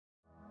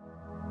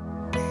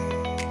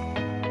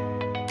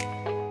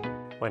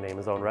My name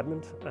is Eoin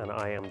Redmond and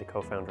I am the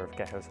co-founder of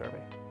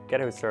GetHouseSurvey.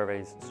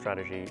 GetHouseSurvey's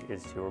strategy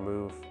is to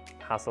remove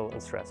hassle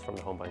and stress from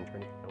the home buying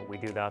journey. We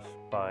do that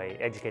by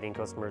educating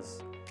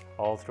customers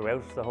all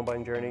throughout the home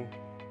buying journey,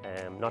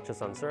 not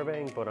just on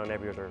surveying, but on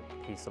every other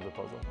piece of the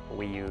puzzle.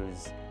 We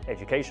use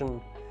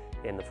education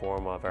in the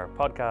form of our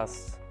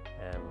podcasts,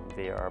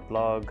 via our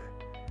blog,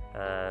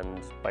 and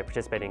by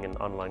participating in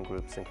online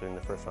groups, including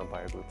the first-time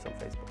buyer groups on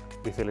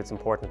Facebook. We feel it's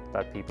important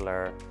that people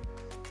are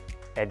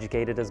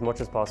educated as much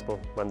as possible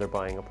when they're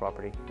buying a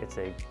property. It's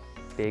a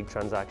big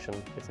transaction,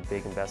 it's a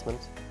big investment,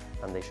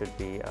 and they should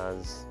be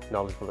as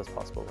knowledgeable as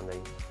possible when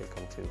they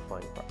come to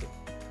buying a property.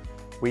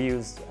 We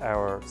use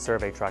our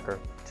survey tracker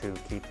to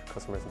keep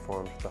customers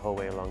informed the whole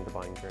way along the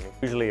buying journey.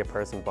 Usually a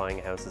person buying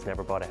a house has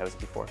never bought a house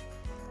before,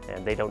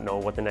 and they don't know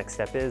what the next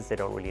step is, they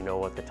don't really know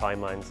what the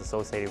timelines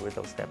associated with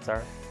those steps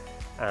are.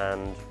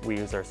 And we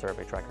use our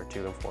survey tracker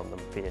to inform them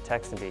via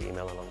text and via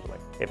email along the way.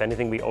 If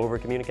anything, we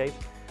over-communicate,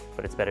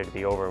 but it's better to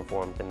be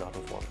over-informed than not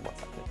informed of what's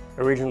happening.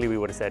 Originally, we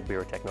would have said we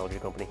were a technology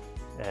company.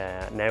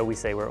 Now we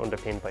say we're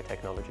underpinned by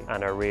technology,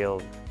 and our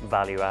real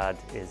value add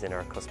is in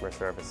our customer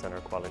service and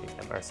our quality.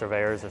 Our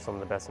surveyors are some of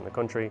the best in the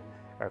country,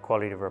 our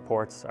quality of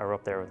reports are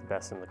up there with the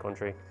best in the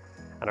country,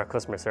 and our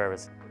customer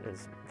service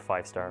is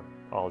 5-star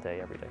all day,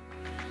 every day.